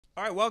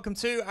All right,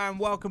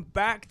 welcome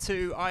back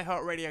to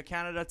iHeartRadio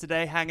Canada.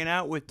 Today, hanging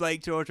out with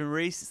Blake, George, and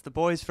Reese. It's the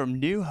boys from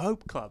New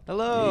Hope Club.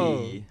 Hello.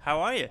 Hey. How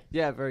are you?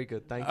 Yeah, very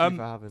good. Thank you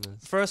for having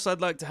us. First, I'd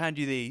like to hand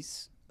you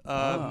these.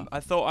 I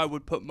thought I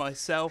would put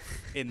myself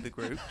in the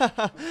group.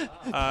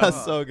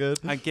 That's so good.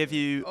 And give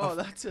you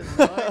that's a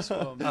nice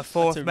one. a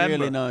fourth That's a member.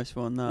 really nice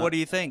one. That. What do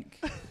you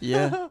think?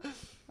 Yeah.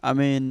 I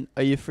mean,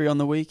 are you free on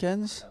the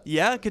weekends?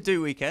 Yeah, I could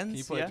do weekends. Can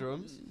you play yeah.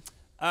 drums?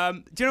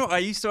 Do you know what? I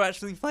used to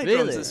actually play Really?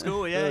 drums at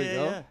school. Yeah, There you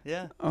go.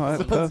 yeah. All right,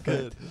 Sounds perfect.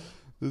 good.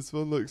 This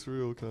one looks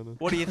real, kind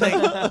of. What do you think?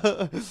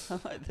 I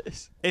like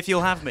this. If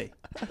you'll have me.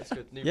 That's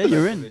good. Yeah,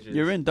 you're in.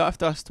 You're in. Don't have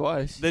to ask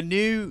twice. The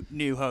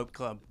New Hope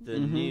Club. The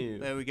Mhm. new.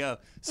 There we go.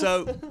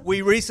 So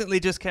we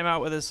recently just came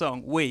out with a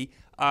song.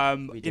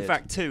 In did.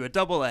 fact, two, a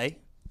double A.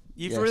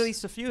 You've Yes.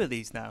 released a few of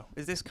these now.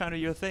 Is this kind of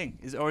your thing?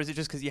 Or is it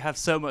just because you have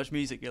so much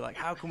music, you're like,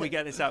 how can we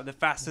get this out the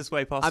fastest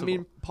way possible? I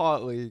mean,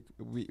 partly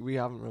we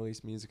haven't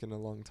released music in a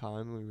long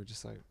time. We were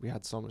just like, we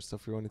had so much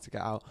stuff we wanted to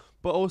get out.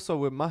 But also,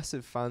 we're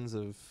massive fans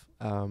of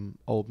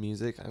old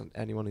music, and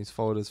anyone who's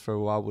followed us for a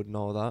while would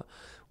know that.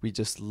 We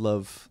just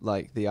love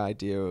like the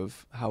idea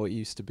of how it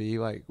used to be,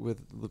 like with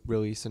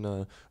releasing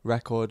a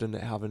record and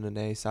it having an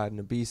A side and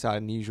a B side,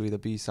 and usually the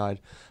B side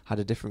had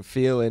a different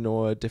feeling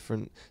or a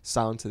different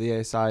sound to the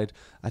A side.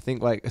 I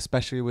think like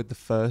especially with the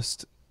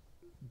first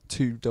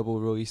two double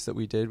release that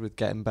we did with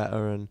Getting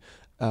Better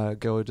and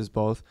Galloway Does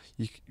Both,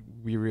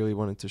 we really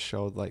wanted to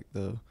show like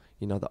the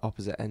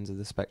opposite ends of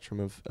the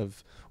spectrum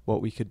of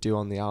what we could do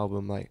on the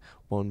album, like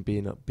one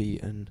being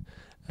upbeat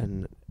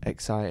and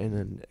exciting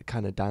and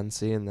kind of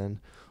dancey, and then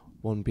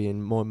one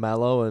being more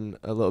mellow and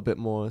a little bit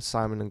more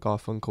Simon and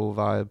Garfunkel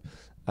vibe.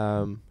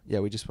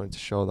 We just wanted to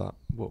show that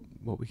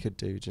what we could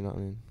do. Do you know what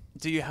I mean?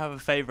 do you have a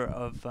favourite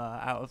of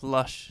out of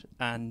Lush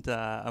and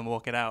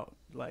Walk It Out,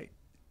 like,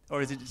 or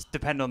does it just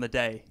depend on the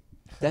day?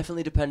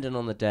 Definitely dependent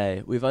on the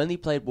day. We've only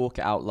played Walk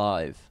It Out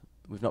live.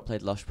 We've not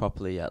played Lush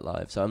properly yet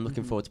live, so I'm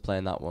looking forward to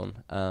playing that one.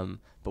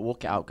 But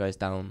Walk It Out goes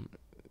down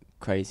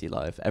crazy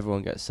live.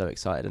 Everyone gets so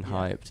excited and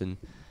hyped and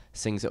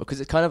sings it, because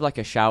it's kind of like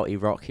a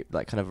shouty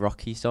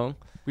rocky song.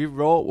 We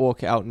wrote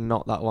Walk It Out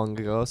not that long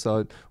ago,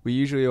 so we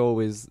usually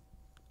always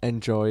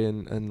enjoy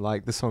and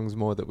like the songs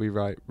more that we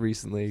write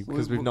recently,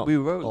 because we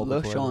wrote all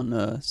Lush before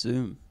on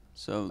Zoom,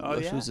 so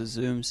Lush was a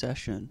Zoom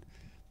session.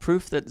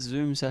 Proof that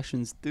Zoom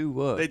sessions do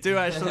work. They do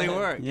actually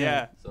work.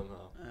 Yeah. somehow.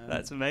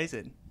 That's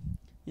amazing.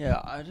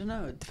 Yeah, I don't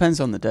know. It depends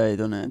on the day,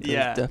 doesn't it?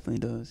 Yeah. It definitely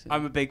does. Yeah.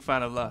 I'm a big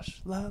fan of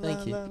Lush.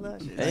 Thank you.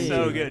 Lush. It's Hey.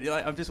 so good. You're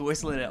like, I'm just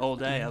whistling it all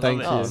day. I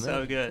Thank love it. you. It's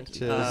so good.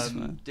 Cheers.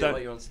 Do it while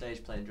you're on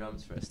stage playing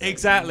drums for us.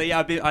 Exactly.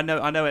 Yeah, I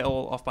know it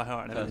all off by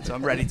heart and everything, so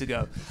I'm ready to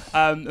go.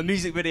 A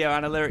music video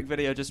and a lyric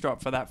video just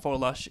dropped for that for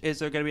Lush. Is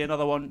there going to be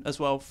another one as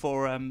well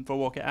for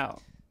Walk It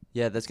Out?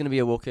 Yeah, there's going to be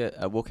a Walk It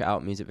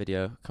Out music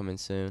video coming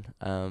soon.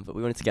 But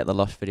we wanted to get the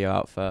Lush video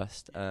out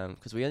first,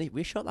 because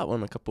we shot that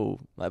one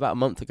about a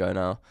month ago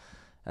now.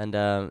 And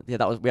we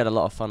had a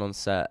lot of fun on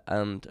set.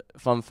 And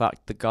fun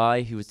fact, the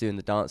guy who was doing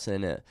the dancing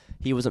in it,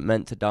 he wasn't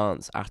meant to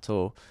dance at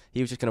all. He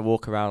was just going to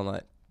walk around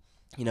like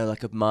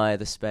admire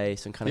the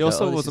space and kind of. He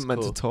also wasn't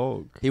meant to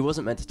talk. He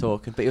wasn't meant to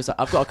talk, but he was like,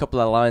 "I've got a couple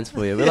of lines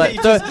for you." We're like, he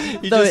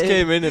just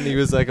came in and he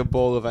was like a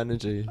ball of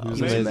energy. He was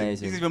He was amazing.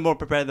 amazing. He's even more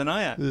prepared than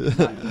I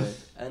am.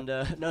 And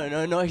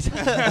no,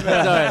 exactly.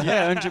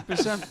 Yeah,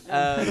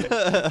 100%.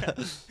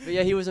 But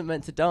yeah, he wasn't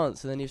meant to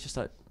dance, and then he was just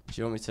like, "Do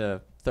you want me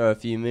to throw a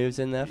few moves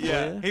in there for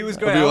Yeah, you?" he was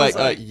And great. we I were was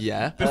like,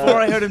 yeah.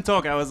 Before I heard him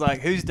talk, I was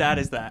like, whose dad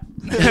is that?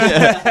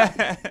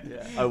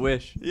 I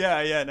wish.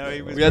 Yeah, no,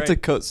 he was We had to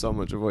great. cut so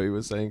much of what he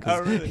was saying,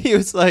 because Oh, really? he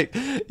was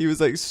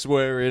like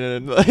swearing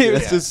and like,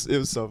 it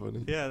was so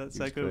funny. Yeah, that's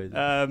so was cool.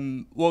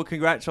 crazy. Well,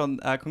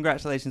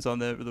 congratulations on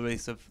the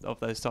release of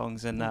those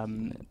songs.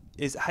 And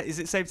is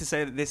it safe to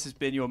say that this has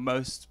been your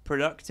most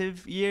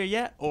productive year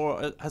yet,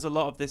 or has a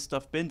lot of this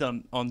stuff been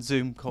done on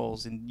Zoom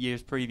calls in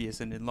years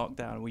previous and in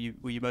lockdown?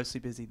 Were you mostly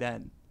busy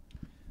then?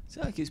 It's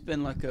like it's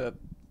been like a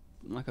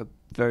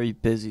very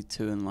busy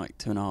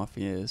 2.5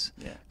 years.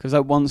 Yeah. Because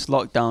like once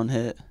lockdown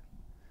hit,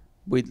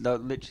 we'd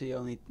literally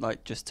only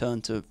like just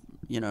turned to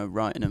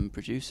writing and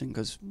producing,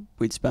 because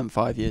we'd spent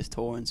 5 years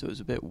touring, so it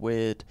was a bit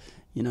weird,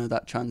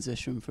 that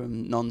transition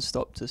from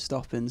non-stop to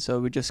stopping.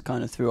 So we just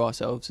kind of threw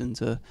ourselves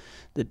into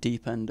the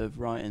deep end of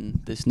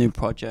writing this new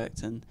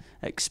project and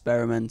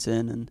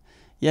experimenting, and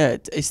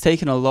it's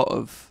taken a lot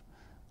of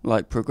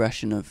like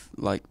progression of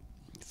like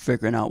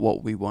figuring out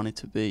what we want it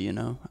to be,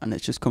 and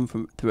it's just come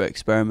through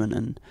experiment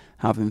and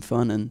having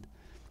fun, and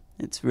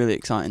it's really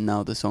exciting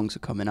now the songs are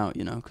coming out,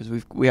 because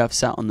we have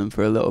sat on them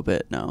for a little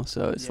bit now,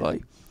 so it's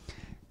like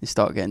you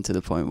start getting to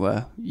the point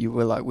where you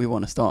were like, we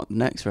want to start the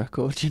next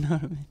record, you know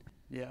what I mean?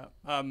 Yeah.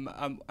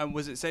 And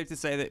was it safe to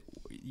say that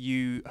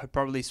you had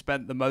probably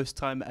spent the most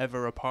time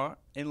ever apart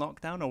in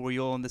lockdown, or were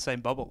you all in the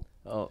same bubble?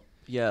 Oh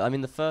yeah, I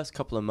mean the first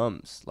couple of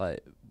months,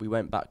 like we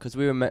went back because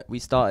we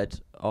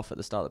started off at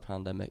the start of the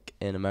pandemic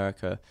in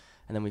America,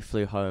 and then we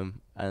flew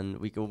home and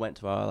we went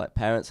to our like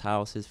parents'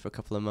 houses for a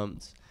couple of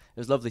months. It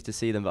was lovely to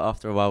see them, but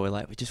after a while we're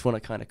like, we just want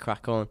to kind of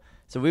crack on.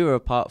 So we were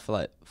apart for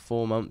like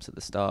 4 months at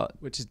the start,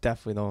 which is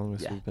definitely the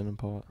longest Yeah. we've been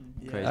apart.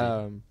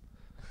 Crazy.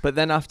 But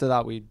then after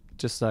that, we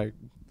just like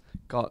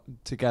got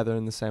together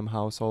in the same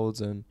households,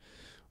 and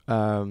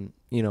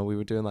you know, we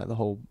were doing like the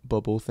whole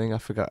bubble thing. I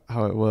forgot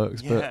how it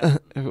works, Yeah.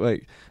 but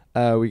like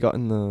we got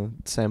in the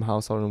same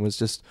household and was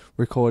just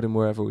recording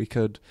wherever we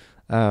could.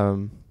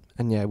 And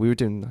yeah, we were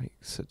doing like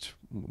such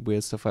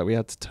weird stuff. Like we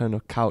had to turn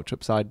a couch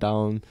upside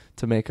down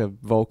to make a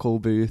vocal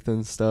booth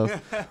and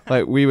stuff.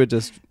 Like we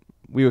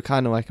were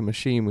kind of like a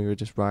machine. We were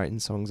just writing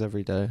songs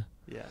every day.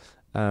 Yeah.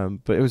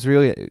 But it was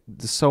really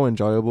so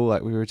enjoyable.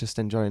 Like we were just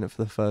enjoying it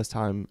for the first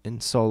time in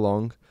so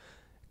long.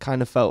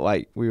 Kind of felt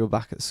like we were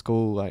back at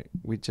school. Like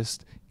we'd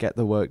just get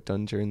the work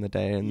done during the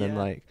day, and then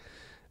like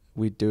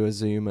we'd do a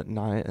Zoom at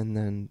night, and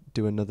then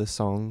do another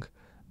song,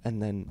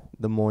 and then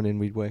the morning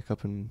we'd wake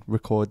up and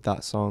record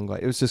that song.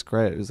 Like it was just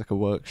great. It was like a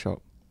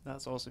workshop.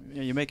 That's awesome.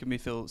 Yeah, you're making me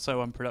feel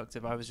so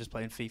unproductive. I was just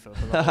playing FIFA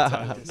for the whole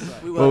time. It's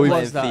like- Well, we've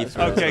playing that FIFA as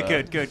well. okay,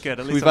 as good.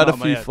 At least We've I'm had a not on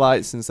my few own.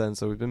 flights since then,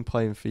 so we've been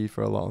playing FIFA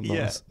a lot on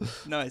Yeah,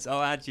 those. nice.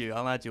 I'll add you.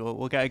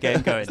 We'll get a game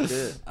going. Let's do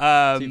it.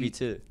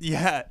 2v2.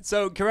 Yeah.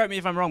 So correct me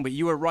if I'm wrong, but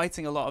you were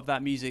writing a lot of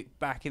that music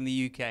back in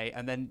the UK,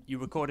 and then you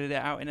recorded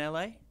it out in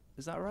LA.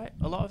 Is that right?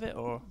 A lot of it,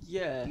 or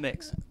Yeah.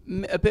 mix?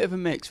 A bit of a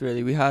mix,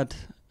 really. We had,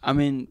 I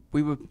mean,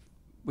 we'd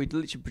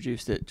literally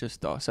produced it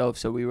just ourselves,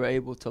 so we were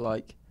able to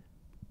like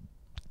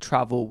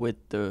travel with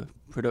the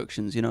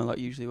productions. You know, like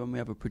usually when we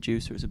have a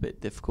producer, it's a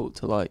bit difficult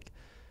to like,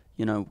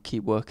 you know,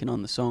 keep working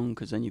on the song,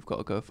 because then you've got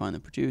to go find the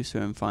producer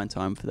and find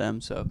time for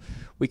them. So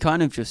we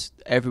kind of just,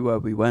 everywhere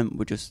we went,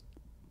 we're just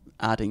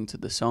adding to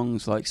the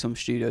songs. Like some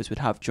studios would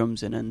have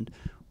drums in, and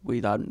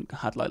we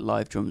had like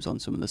live drums on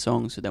some of the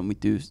songs, so then we'd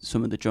do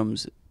some of the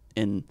drums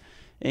in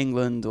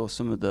England or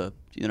some of the,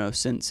 you know,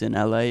 synths in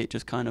LA. It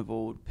just kind of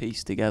all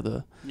pieced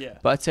together. Yeah.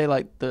 But I'd say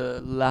like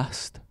the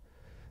last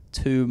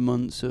 2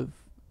 months of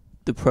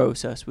the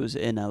process was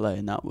in LA,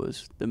 and that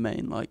was the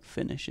main like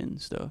finishing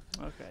stuff.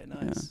 Okay.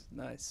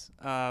 Nice.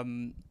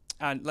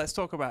 And let's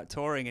talk about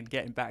touring and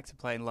getting back to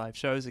playing live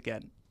shows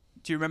again.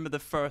 Do you remember the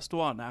first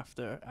one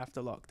after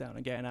lockdown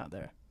and getting out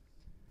there?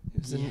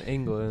 It was in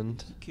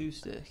England.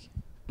 Acoustic.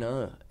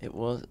 No, it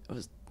was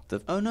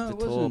the Oh no, the it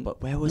tour, wasn't.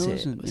 but where was No, it it?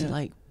 wasn't, Was it yeah.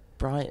 like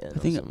Brighton? I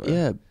think or somewhere?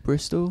 yeah,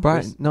 Bristol.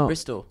 Brighton? No.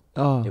 Bristol.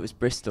 Oh. It was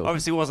Bristol.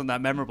 Obviously, it wasn't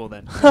that memorable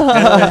then. We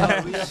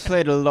have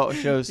played a lot of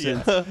shows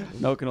since.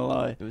 Not gonna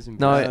lie. It was in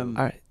No,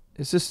 Bristol.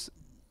 it's just,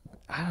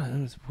 I don't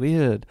know, it's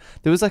weird.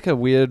 There was like a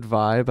weird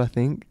vibe, I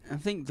think. I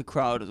think the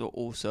crowd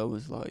also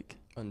was like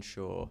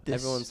Unsure. This-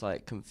 Everyone's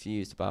like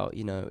confused about,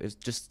 you know, it was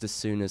just as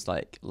soon as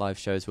like live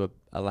shows were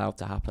allowed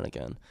to happen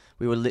again.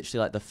 We were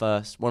literally like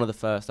one of the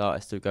first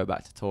artists to go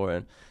back to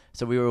touring.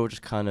 So we were all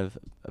just kind of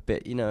a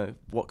bit, you know,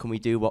 what can we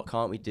do? What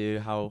can't we do?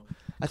 How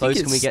I close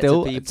think can we it's get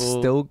still, to people? It's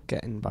still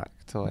getting back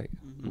to like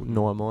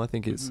normal. I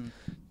think it's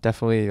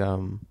definitely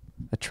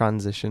a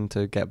transition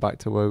to get back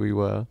to where we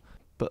were.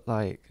 But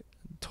like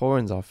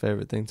touring's our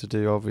favorite thing to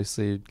do.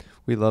 Obviously,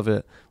 we love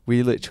it.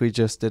 We literally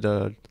just did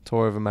a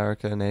tour of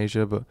America and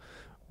Asia, but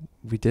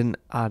we didn't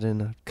add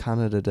in a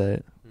Canada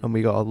date, and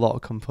we got a lot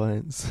of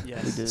complaints.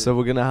 Yes. We did. So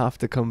we're gonna have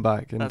to come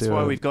back and That's do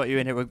why it. we've got you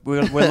in here.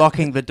 We're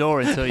locking the door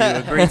until you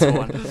agree to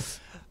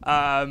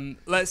one.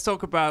 Let's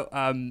talk about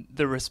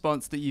the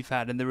response that you've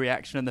had and the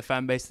reaction and the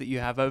fan base that you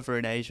have over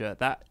in Asia.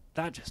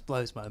 That just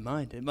blows my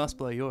mind. It must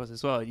blow yours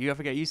as well. You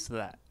ever get used to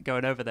that,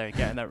 going over there and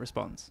getting that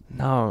response?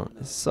 No,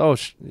 it's so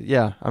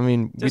yeah. I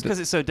mean, Just because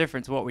it's so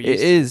different to what we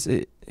used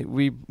it is.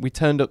 We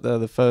turned up there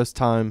the first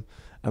time,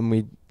 and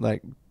we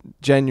like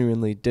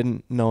genuinely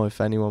didn't know if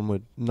anyone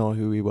would know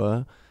who we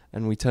were,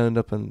 and we turned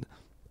up and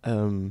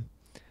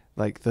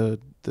like the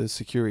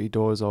security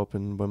doors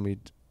opened when we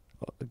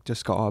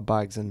just got our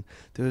bags, and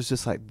there was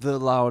just like the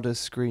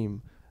loudest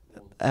scream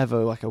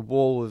ever, like a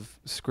wall of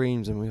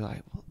screams, and we were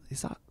like,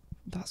 well,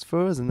 that's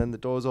for us? And then the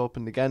doors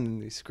opened again,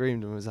 and they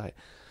screamed, and it was like,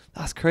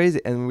 that's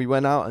crazy. And we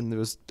went out, and there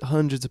was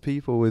hundreds of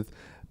people with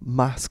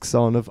masks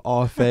on of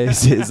our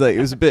faces. Like it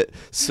was a bit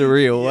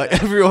surreal. Like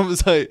everyone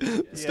was like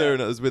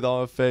staring at us with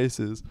our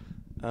faces.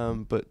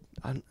 But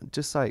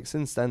just like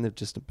since then, they've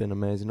just been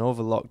amazing.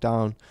 Over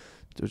lockdown,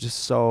 they were just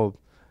so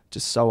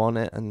on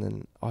it, and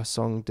then our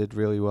song did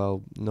really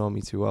well. Know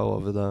Me Too Well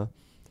over there.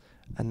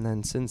 And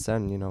then since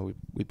then, you know,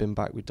 we've been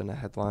back. We've done a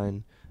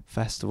headline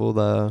festival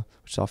there,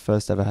 which is our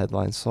first ever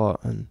headline slot,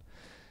 and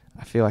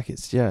I feel like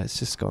it's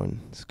just going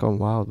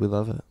wild. We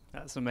love it.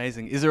 That's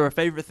amazing. Is there a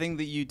favorite thing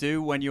that you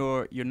do when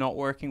you're not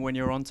working, when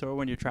you're on tour,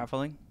 when you're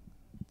traveling?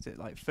 Is it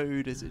like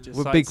food? Is it just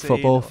We're big sightseeing,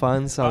 football or-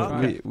 fans, so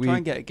Oh, we try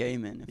and get a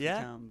game in if Yeah.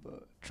 you can,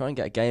 but Try and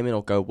get a game in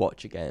or go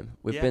watch a game.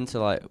 We've Yeah. been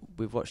to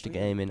we've watched a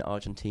game in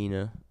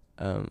Argentina,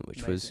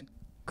 which was Amazing.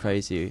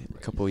 crazy a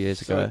couple of years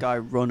saw a ago. guy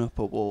run up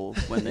a wall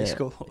when they Yeah.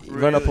 scored. He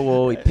run up a Really?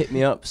 wall, he picked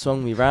me up,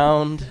 swung me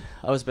round.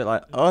 I was a bit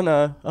like, oh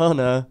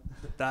no.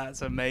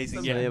 That's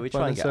amazing. Yeah, Yeah. we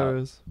try and get out. Buenos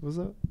Aires, was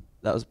it?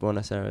 That was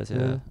Buenos Aires, yeah.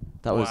 Yeah.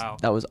 That was Wow.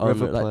 That was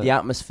River like Plate. the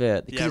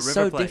atmosphere, because Yeah, it's River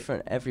so Plate.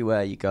 different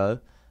everywhere you go.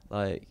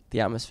 Like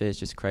the atmosphere is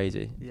just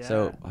crazy.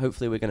 So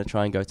hopefully we're gonna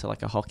try and go to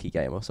like a hockey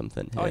game or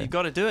something. Oh, here. you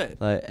got to do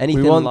it. Like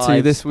anything We want to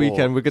live this sport.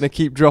 weekend. We're gonna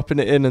keep dropping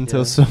it in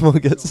until someone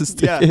gets us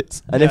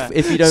tickets. And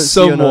if you don't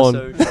see on our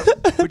socials,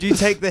 Would you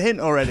take the hint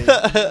already?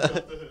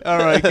 All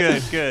right,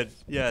 good.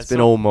 Yeah, it's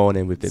been all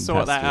morning. We've been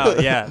sort that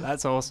out. Yeah,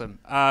 that's awesome.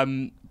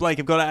 Blake,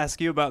 I've got to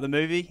ask you about the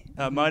movie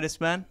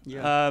Midas Man.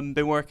 Yeah.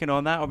 Been working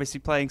on that. Obviously,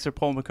 playing Sir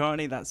Paul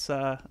McCartney. That's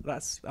a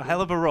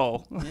hell of a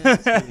role. Yeah,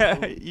 it's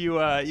really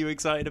cool. You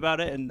excited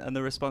about it and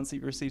the response that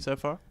you've received so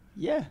far?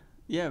 Yeah,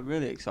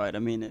 really excited. I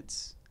mean,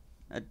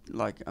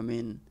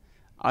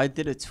 I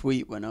did a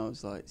tweet when I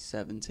was like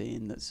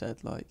 17 that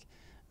said like,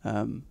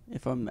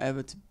 if I'm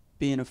ever to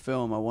be in a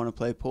film, I want to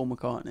play Paul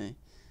McCartney,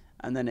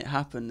 and then it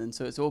happened, and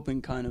so it's all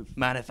been kind of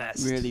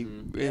manifest.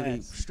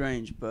 really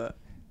strange. But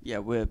yeah,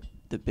 we're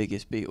the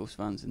biggest Beatles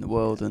fans in the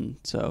world, and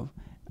so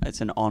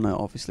it's an honor,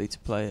 obviously, to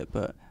play it,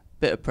 but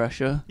bit of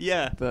pressure.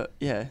 Yeah, but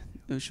yeah.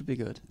 It should be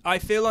good. I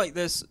feel like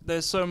there's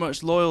so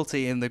much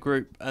loyalty in the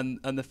group, and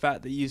the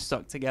fact that you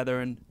stuck together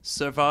and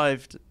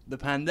survived the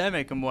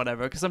pandemic and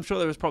whatever, because I'm sure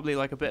there was probably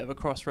like a bit of a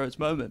crossroads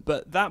moment,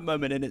 but that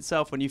moment in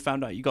itself when you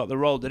found out you got the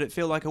role, did it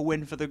feel like a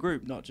win for the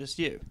group, not just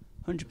you?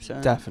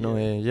 100%.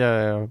 Definitely,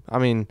 yeah. I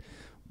mean,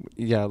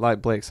 yeah,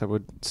 like Blake said, we're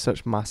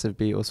such massive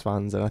Beatles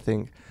fans, and I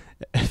think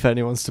if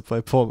anyone's to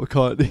play Paul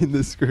McCartney in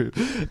this group,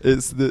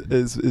 it's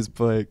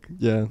Blake.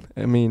 Yeah,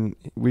 I mean,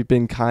 we've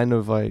been kind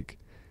of like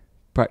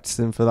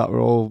practicing for that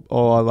role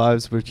all our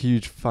lives. We're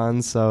huge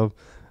fans, so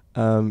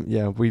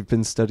we've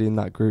been studying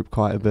that group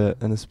quite a bit,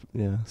 and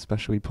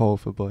especially Paul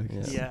for Blake.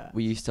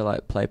 We used to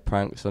like play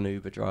pranks on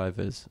Uber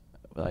drivers,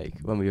 like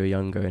when we were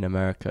younger in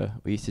America.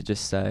 We used to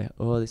just say,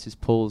 "Oh, this is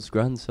Paul's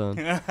grandson,"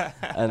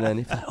 and then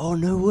he's like, "Oh,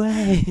 no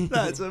way!"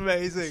 That's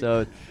amazing.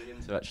 So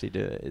to actually do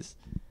it is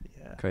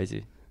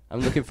crazy. I'm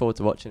looking forward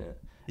to watching it.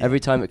 Every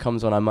time it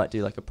comes on, I might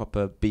do like a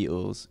proper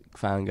Beatles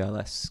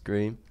fangirl-esque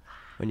scream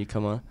when you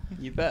come on.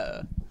 You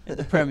better. At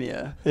the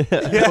premiere.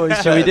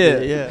 Shall we do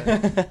it?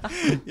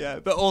 Yeah. Yeah,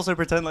 but also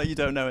pretend like you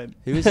don't know him.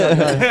 Who is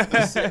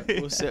that guy?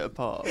 We'll sit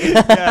apart.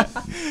 Yeah,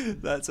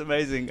 that's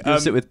amazing. You'll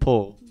sit with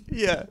Paul.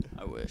 Yeah.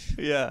 I wish.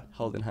 Yeah.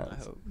 Holding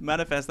hands.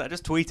 Manifest that.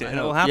 Just tweet it and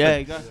hope. it'll happen. Yeah,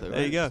 exactly.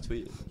 There you go.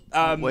 Tweet it.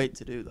 Can't wait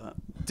to do that.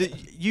 Did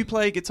you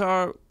play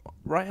guitar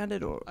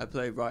right-handed or? I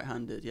play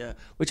right-handed, yeah.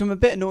 Which I'm a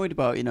bit annoyed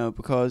about,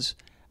 because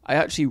I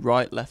actually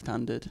write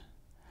left-handed.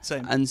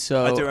 Same. And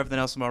so I do everything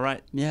else on my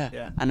right.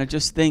 Yeah. And I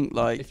just think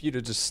like if you'd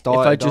have just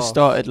started, if I just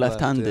started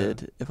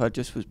left-handed, if I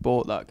just was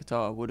bought that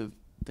guitar, I would have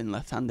been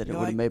left-handed. It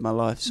would have made my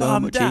life so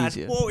Mum, much Dad,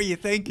 easier. What were you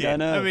thinking? Yeah, I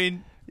know. I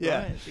mean,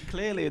 yeah. Right.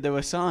 Clearly there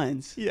were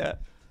signs. Yeah.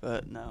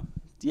 But no.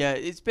 Yeah,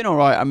 it's been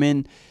alright. I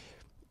mean,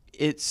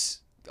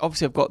 it's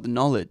obviously I've got the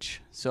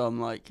knowledge, so I'm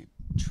like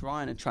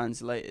trying to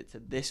translate it to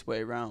this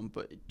way around,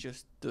 but it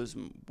just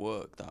doesn't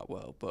work that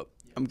well. But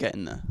I'm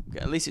getting there.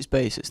 At least it's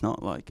bass. It's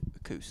not like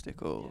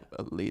acoustic or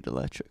a lead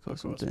electric or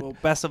something. Well,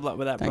 best of luck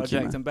with that Thank you,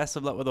 project, man. and best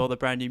of luck with all the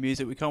brand new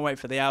music. We can't wait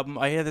for the album.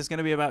 I hear there's going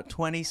to be about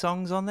 20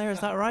 songs on there. Is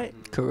that right?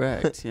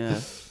 Correct. Yeah.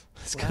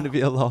 It's going to be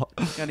a lot.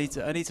 I need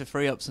to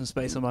free up some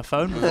space on my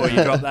phone before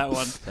you drop that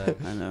one. So,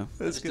 I know.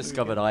 I just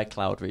discovered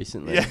iCloud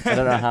recently. Yeah. I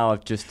don't know how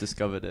I've just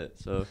discovered it.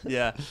 So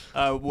Yeah.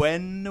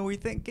 When are we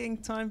thinking,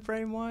 time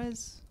frame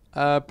wise?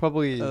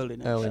 Probably Early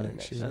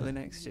next year. Early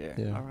next year.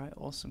 Yeah. All right.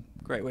 Awesome.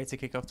 Great way to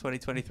kick off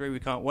 2023.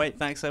 We can't wait.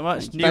 Thanks so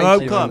much. Thank New you. Hope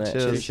Thank you, Club. mate.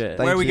 Cheers. Appreciate it.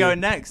 Where are we Thank you. going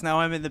next? Now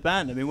I'm in the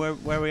band. I mean,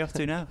 where are we off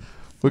to now?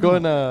 We're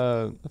going.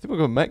 I think we're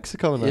going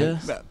Mexico now.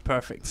 Yeah.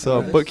 Perfect.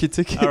 So book your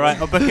ticket. All right.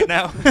 I'll book it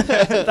now.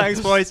 Thanks,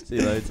 boys. See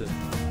you later.